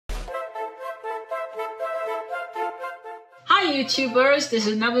Hi YouTubers, this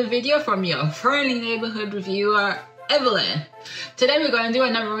is another video from your friendly neighborhood reviewer, Evelyn. Today we're going to do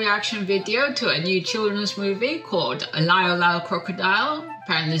another reaction video to a new children's movie called LYLE LYLE Crocodile.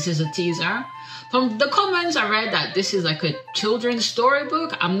 Apparently this is a teaser. From the comments I read that this is like a children's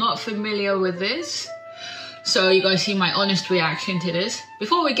storybook. I'm not familiar with this. So you're going to see my honest reaction to this.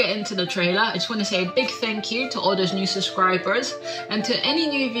 Before we get into the trailer, I just want to say a big thank you to all those new subscribers. And to any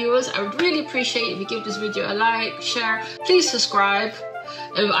new viewers, I would really appreciate if you give this video a like, share, please subscribe.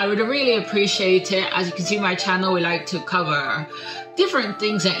 I would really appreciate it. As you can see my channel, we like to cover different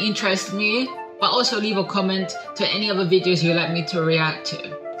things that interest me, but also leave a comment to any other videos you'd like me to react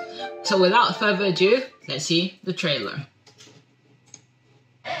to. So without further ado, let's see the trailer.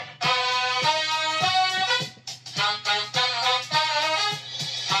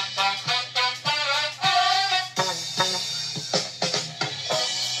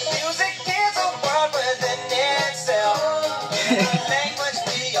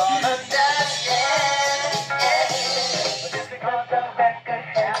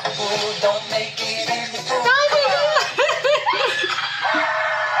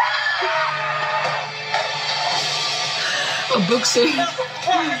 A book series.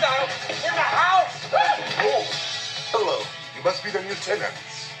 Crocodile in the house! Oh, hello. You must be the new tenant.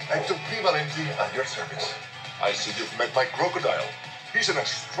 I'm Tarak Ben Ammar at your service. I see you've met my crocodile. He's an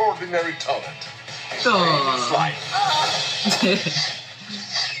extraordinary talent. His name is LYLE.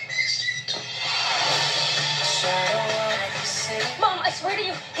 Mom, I swear to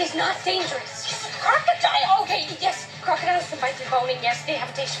you, he's not dangerous. He's a crocodile. Okay, yes, crocodiles can bite through bone, and yes, they have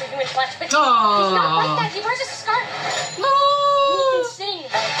a taste for human flesh, but he's not like that. He wears a scarf. No. He can sing.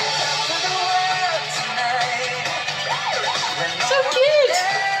 So cute.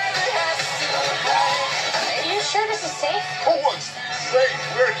 Are you sure this is safe? Oh, what's safe?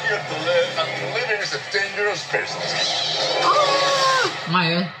 We're here to live, and living is a dangerous business. Oh,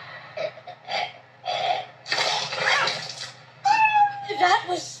 Maya. That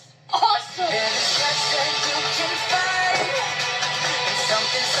was awesome.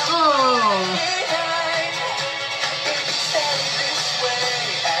 Oh.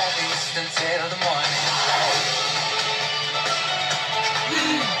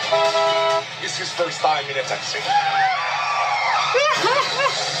 It's his first time in a taxi.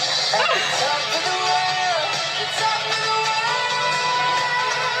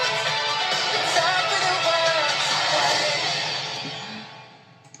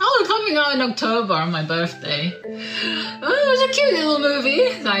 Coming out in October on my birthday. Oh, it was a cute little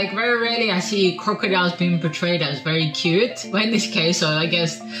movie. Like, very rarely I see crocodiles being portrayed as very cute. But in this case, so I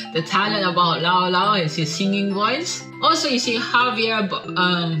guess the talent about LYLE LYLE is his singing voice. Also, you see Javier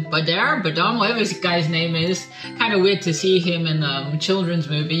Bardem, whatever this guy's name is. Kind of weird to see him in a children's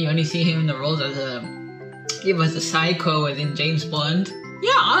movie. You only see him in the roles as he was a psycho within James Bond.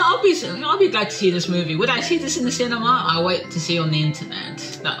 Yeah, I'll be glad to see this movie. Would I see this in the cinema? I'll wait to see on the internet.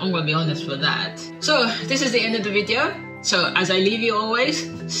 I'm gonna be honest with that. So this is the end of the video. So as I leave you always,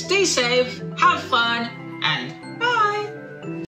 stay safe, have fun, and